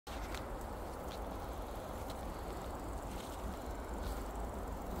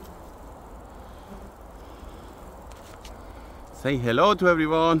Say hello to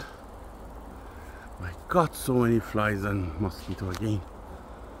everyone. My God, so many flies and mosquito again.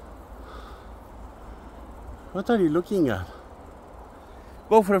 What are you looking at?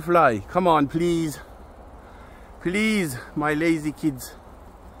 Go for a fly. Come on, please. Please, my lazy kids.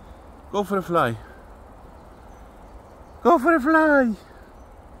 Go for a fly. Go for a fly.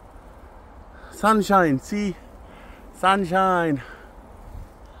 Sunshine, see? Sunshine.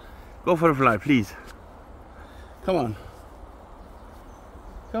 Go for a fly, please. Come on.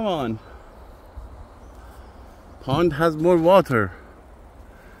 Come on. Pond has more water.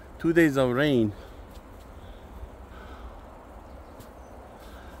 2 days of rain.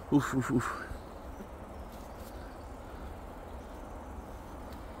 Oof, oof, oof.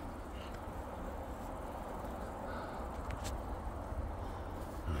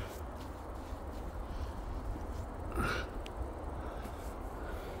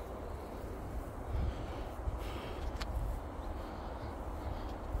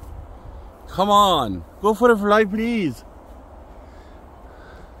 Come on, go for a fly, please.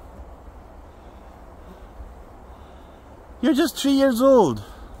 You're just 3 years old.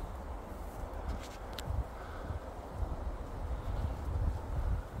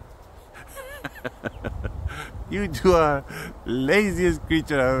 You two are laziest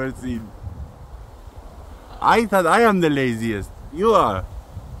creature I've ever seen. I thought I am the laziest. You are.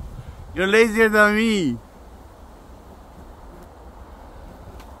 You're lazier than me.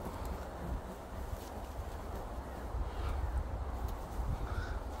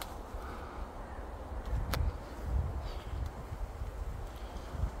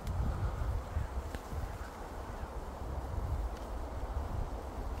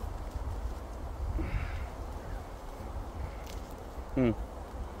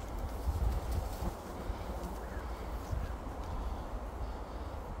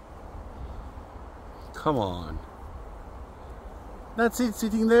 Come on. That's it,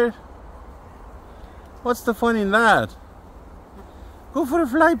 sitting there? What's the fun in that? Go for a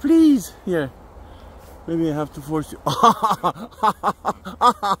fly, please. Here. Maybe I have to force you.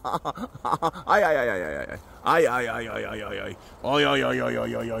 Ay, ay, ay, ay, ay, ay. Ay, ay, ay, ay, ay, ay, ay. Ay, ay, ay, ay,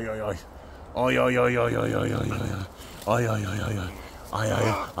 ay, ay, ay, ay, ay. Ay, ay, ay, ay, ay, ay, ay, ay. Ay, ay, ay, ay, ay. Ay, ay,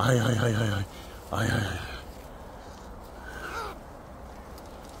 ay, ay, ay, ay, ay. Ay, ay, ay.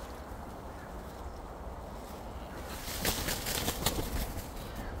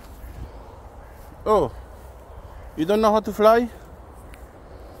 Oh, you don't know how to fly?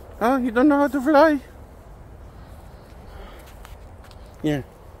 Huh? You don't know how to fly? Yeah.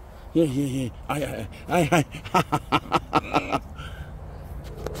 Yeah, yeah, yeah. Aye.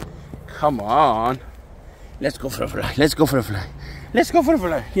 Come on. Let's go for a fly. Let's go for a fly. Let's go for a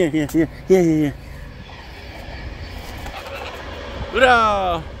fly. Yeah.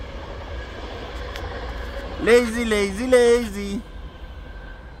 Hurrah! Lazy, lazy, lazy.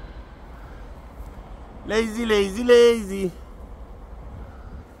 Lazy, lazy, lazy.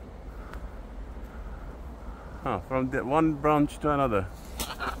 From the one branch to another.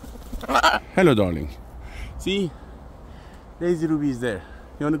 Hello, darling. See? Lazy Ruby is there.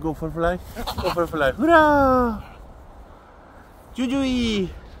 You want to go for a fly? Go for a fly. Hurrah! Jujui!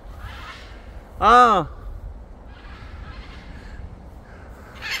 Ah!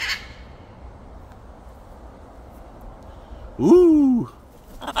 Ooh!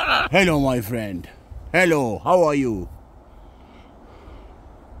 Hello, my friend. Hello, how are you?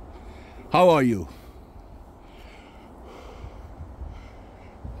 How are you?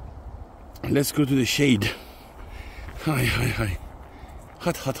 Let's go to the shade. Hi.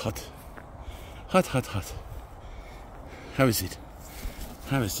 Hot. Hot. Have a seat.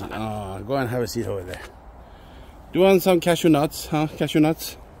 Have a seat. Go and have a seat over there. Do you want some cashew nuts? Huh? Cashew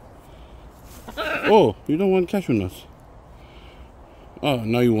nuts? Oh, you don't want cashew nuts? Oh,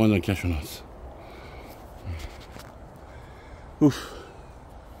 now you want the cashew nuts. Oof.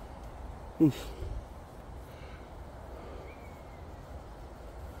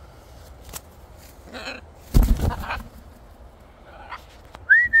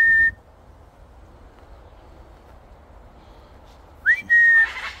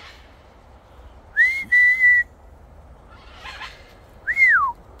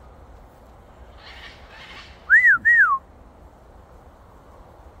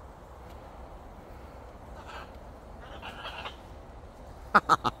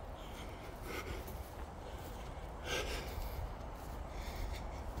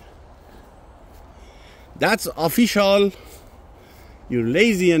 That's official. You're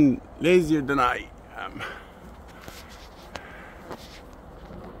lazy and lazier than I am.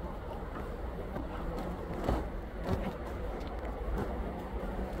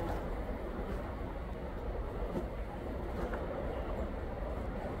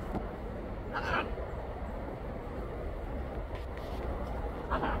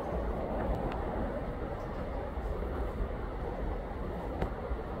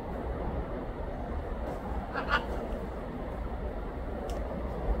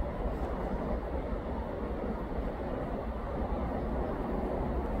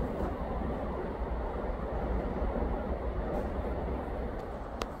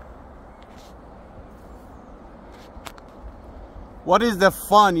 What is the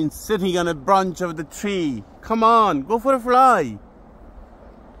fun in sitting on a branch of the tree? Come on, go for a fly.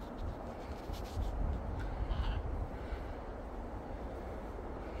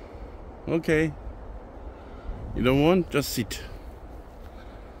 Okay. You don't want? Just sit.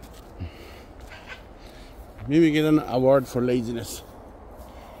 Maybe get an award for laziness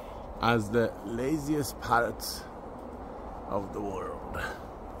as the laziest parrots of the world.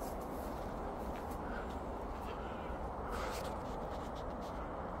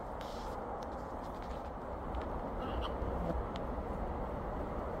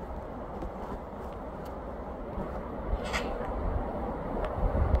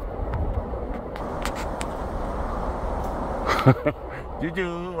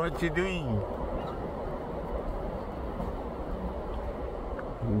 Juju, what you doing?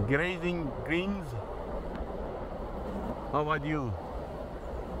 Grazing greens? How about you?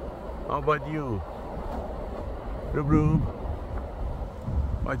 How about you? Rub rub.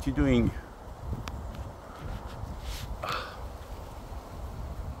 What you doing?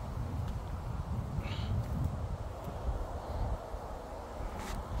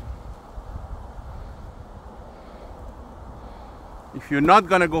 If you're not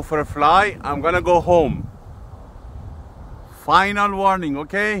gonna go for a fly, I'm gonna go home. Final warning,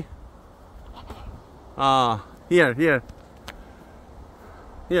 okay? Here.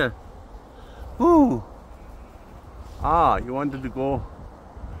 Ooh. You wanted to go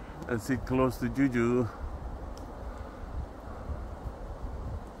and sit close to Juju.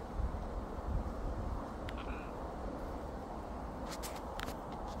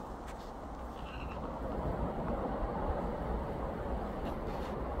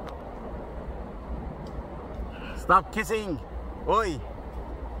 Stop kissing! Oi!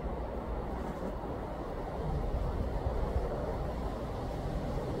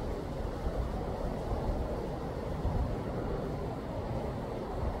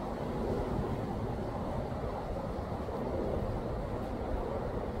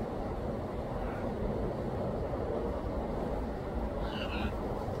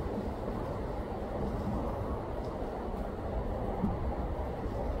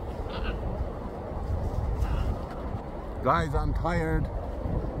 Guys, I'm tired.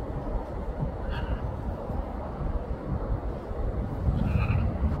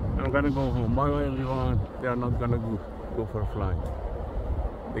 I'm gonna go home. Bye bye everyone. They are not gonna go for a fly.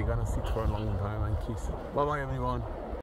 They're gonna sit for a long time and kiss. Bye bye everyone.